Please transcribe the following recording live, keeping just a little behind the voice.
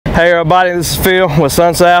Hey everybody, this is Phil with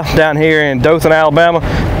SunSouth down here in Dothan, Alabama.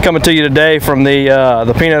 Coming to you today from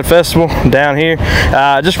the Peanut Festival down here.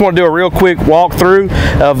 Just want to do a real quick walkthrough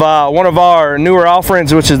of one of our newer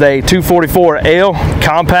offerings, which is a 244L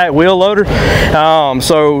compact wheel loader.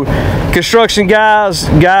 So construction guys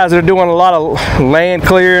that are doing a lot of land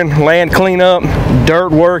clearing, land cleanup,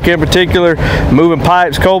 dirt work in particular, moving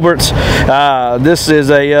pipes, culverts. This is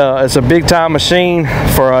it's a big time machine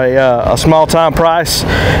for a small time price.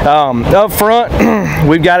 Up front,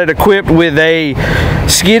 we've got it equipped with a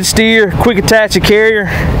skid steer quick attach carrier.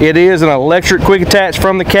 It is an electric quick attach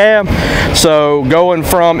from the cab, so going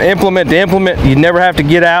from implement to implement, you never have to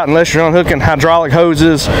get out unless you're unhooking hydraulic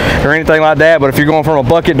hoses or anything like that. But if you're going from a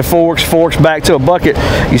bucket to forks back to a bucket,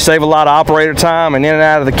 you save a lot of operator time and in and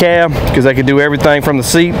out of the cab because they can do everything from the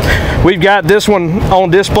seat. We've got this one on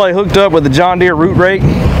display hooked up with the John Deere root rake,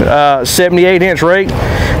 78-inch rake.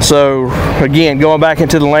 So again, going back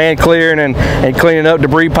into the land clearing and cleaning up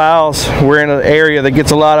debris piles. We're in an area that gets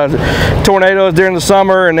a lot of tornadoes during the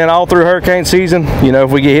summer and then all through hurricane season, you know, if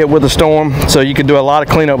we get hit with a storm. So you can do a lot of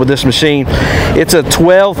cleanup with this machine. It's a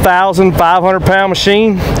 12,500 pound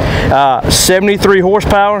machine, 73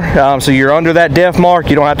 horsepower. So you're under that DEF mark.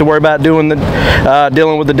 You don't have to worry about dealing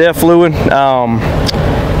with the DEF fluid.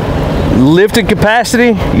 Lifted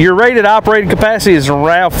capacity, your rated operating capacity is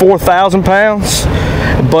around 4,000 pounds,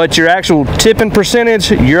 but your actual tipping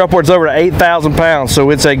percentage, you're upwards over to 8,000 pounds.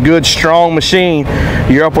 So it's a good strong machine.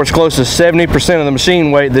 You're upwards close to 70% of the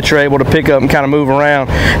machine weight that you're able to pick up and kind of move around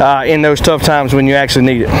in those tough times when you actually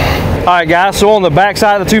need it. All right guys, so on the back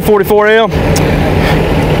side of the 244L,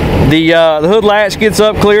 the hood latch gets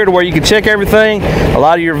up clear to where you can check everything. A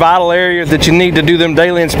lot of your vital areas that you need to do them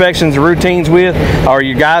daily inspections and routines with are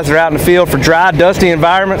your guys that are out in the field for dry, dusty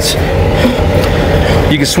environments.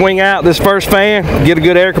 You can swing out this first fan, get a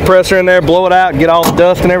good air compressor in there, blow it out, get all the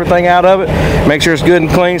dust and everything out of it. Make sure it's good and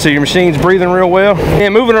clean so your machine's breathing real well.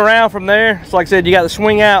 And moving around from there, so like I said, you got the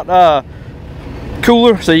swing out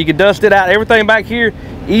cooler so you can dust it out. Everything back here,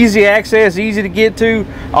 easy access, easy to get to.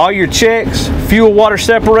 All your checks, fuel water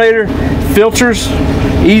separator, filters,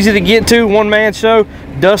 easy to get to, one-man show.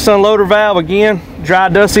 Dust unloader valve, again, dry,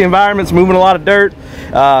 dusty environments, moving a lot of dirt,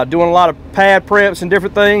 doing a lot of pad preps and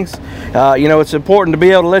different things. You know, it's important to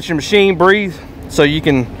be able to let your machine breathe so you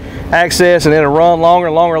can access and it'll run longer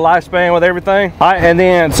lifespan with everything. All right, and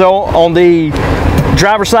then so on the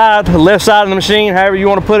driver's side, the left side of the machine, however you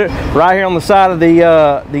want to put it, right here on the side of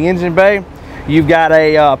the engine bay, you've got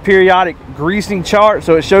a periodic greasing chart,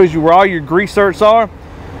 so it shows you where all your grease certs are,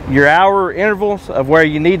 your hour intervals of where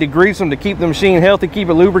you need to grease them to keep the machine healthy, keep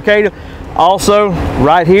it lubricated. Also,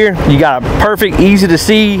 right here, you got a perfect, easy to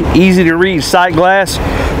see, easy to read sight glass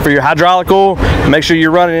for your hydraulic oil. Make sure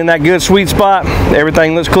you're running in that good sweet spot.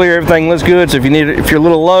 Everything looks clear, everything looks good. So if you're a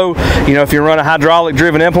little low, you know, if you're running hydraulic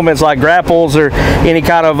driven implements like grapples or any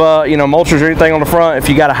kind of you know, mulchers or anything on the front, if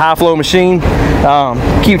you got a high flow machine,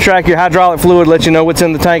 keep track of your hydraulic fluid, let you know what's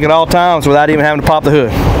in the tank at all times without even having to pop the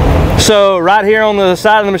hood. So right here on the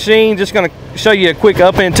side of the machine, just going to show you a quick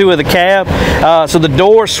up into of the cab. So the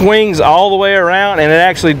door swings all the way around and it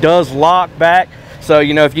actually does lock back. So,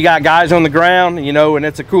 you know, if you got guys on the ground, you know, and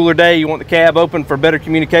it's a cooler day, you want the cab open for better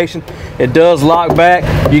communication, it does lock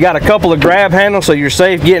back. You got a couple of grab handles so you're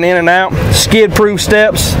safe getting in and out. Skid proof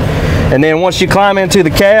steps. And then once you climb into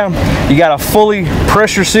the cab, you got a fully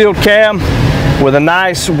pressure sealed cab with a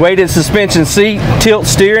nice weighted suspension seat, tilt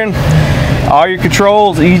steering. All your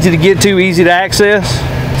controls, easy to get to, easy to access.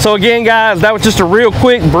 So again guys, that was just a real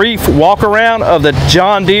quick brief walk around of the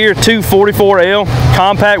John Deere 244L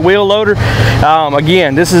compact wheel loader.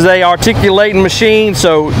 Again, this is a articulating machine,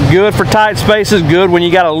 so good for tight spaces, good when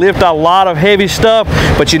you got to lift a lot of heavy stuff,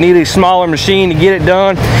 but you need a smaller machine to get it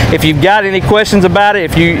done. If you've got any questions about it,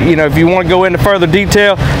 if you want to go into further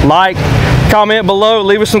detail, comment below,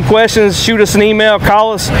 leave us some questions, shoot us an email,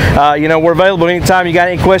 call us. You know, we're available anytime you got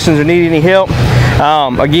any questions or need any help.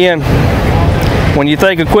 Again, when you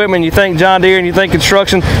think equipment, you think John Deere, and you think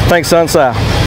construction, think SunSouth.